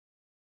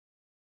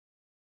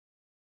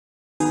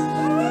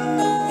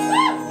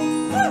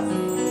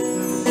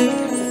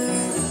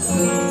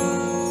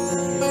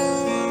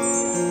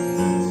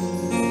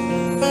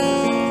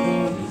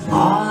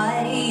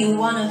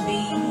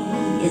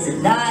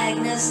the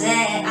darkness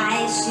that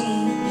I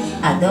see.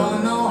 I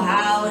don't know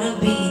how to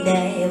be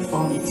there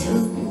for me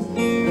too.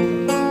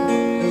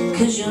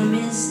 'Cause you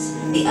missed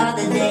the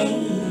other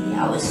day,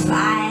 I was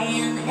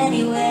fine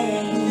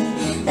anyway.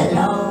 The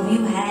love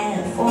you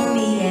had for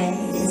me, yeah.